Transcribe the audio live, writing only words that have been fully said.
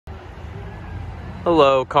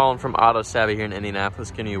Hello, Colin from Auto Savvy here in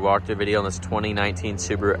Indianapolis, giving you a walkthrough video on this 2019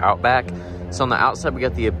 Subaru Outback. So on the outside, we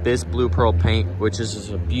got the Abyss Blue Pearl paint, which is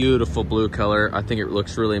just a beautiful blue color. I think it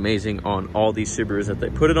looks really amazing on all these Subarus that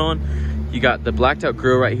they put it on. You got the blacked out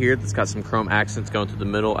grille right here that's got some chrome accents going through the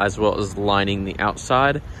middle as well as lining the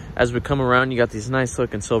outside. As we come around, you got these nice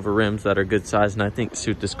looking silver rims that are good size and I think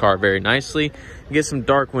suit this car very nicely. You get some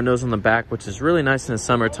dark windows on the back, which is really nice in the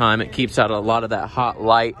summertime. It keeps out a lot of that hot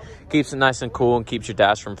light, keeps it nice and cool, and keeps your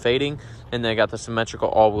dash from fading. And they got the symmetrical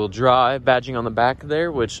all-wheel drive badging on the back there,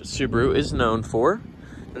 which Subaru is known for.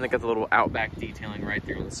 Then they got the little Outback detailing right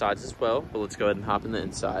there on the sides as well. But let's go ahead and hop in the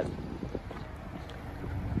inside.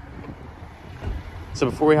 So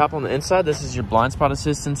before we hop on the inside, this is your blind spot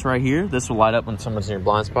assistance right here. This will light up when someone's in your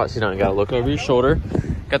blind spot, so you don't gotta look over your shoulder.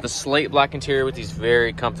 Got the slate black interior with these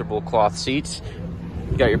very comfortable cloth seats.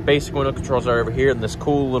 You got your basic window controls right over here and this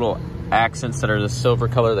cool little accents that are the silver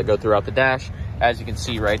color that go throughout the dash, as you can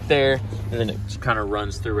see right there, and then it kind of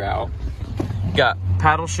runs throughout. You got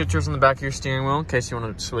paddle shifters on the back of your steering wheel in case you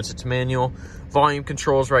want to switch it to manual. Volume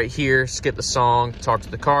controls right here, skip the song, talk to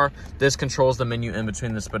the car. This controls the menu in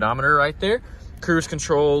between the speedometer right there. Cruise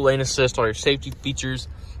control, lane assist, all your safety features.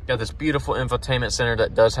 Got this beautiful infotainment center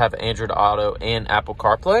that does have Android Auto and Apple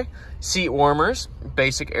CarPlay. Seat warmers,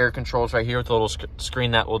 basic air controls right here with a little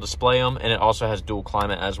screen that will display them, and it also has dual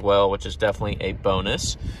climate as well, which is definitely a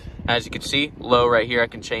bonus. As you can see, low right here, I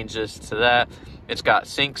can change this to that. It's got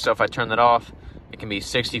sync, so if I turn that off, it can be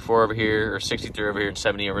 64 over here or 63 over here and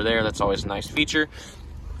 70 over there. That's always a nice feature.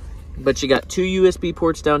 But you got two USB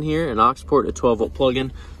ports down here, an aux port, a 12-volt plug-in,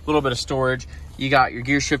 a little bit of storage. You got your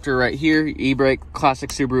gear shifter right here, e-brake, classic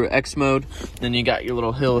Subaru X mode. Then you got your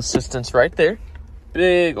little hill assistance right there.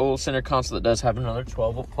 Big old center console that does have another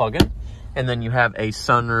 12-volt plug-in. And then you have a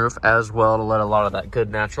sunroof as well to let a lot of that good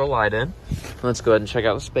natural light in. Let's go ahead and check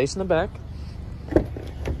out the space in the back.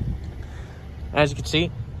 As you can see,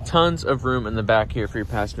 tons of room in the back here for your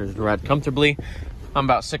passengers to ride comfortably. I'm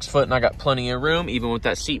about 6 foot and I got plenty of room, even with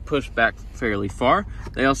that seat pushed back fairly far.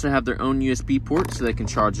 They also have their own USB port so they can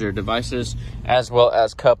charge their devices, as well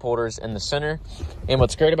as cup holders in the center. And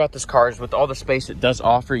what's great about this car is with all the space it does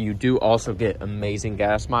offer, you do also get amazing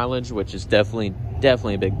gas mileage, which is definitely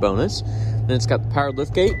a big bonus. Then it's got the powered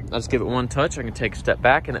liftgate. I'll just give it one touch. I can take a step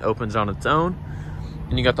back and it opens on its own.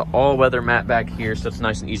 And you got the all-weather mat back here, so it's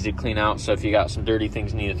nice and easy to clean out. So if you got some dirty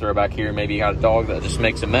things you need to throw back here, maybe you got a dog that just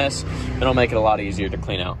makes a mess, it'll make it a lot easier to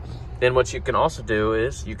clean out. Then what you can also do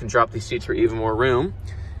is you can drop these seats for even more room.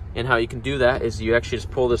 And how you can do that is you actually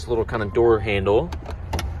just pull this little kind of door handle.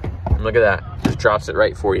 And look at that, just drops it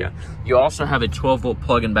right for you. You also have a 12-volt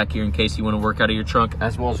plug-in back here in case you want to work out of your trunk,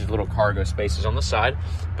 as well as these little cargo spaces on the side.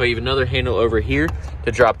 But you have another handle over here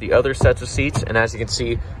to drop the other sets of seats. And as you can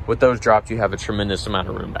see, with those dropped, you have a tremendous amount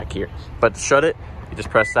of room back here. But to shut it, you just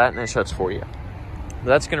press that and it shuts for you.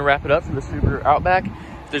 That's going to wrap it up for the Subaru Outback.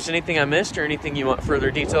 If there's anything I missed or anything you want further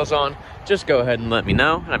details on, just go ahead and let me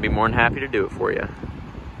know, and I'd be more than happy to do it for you.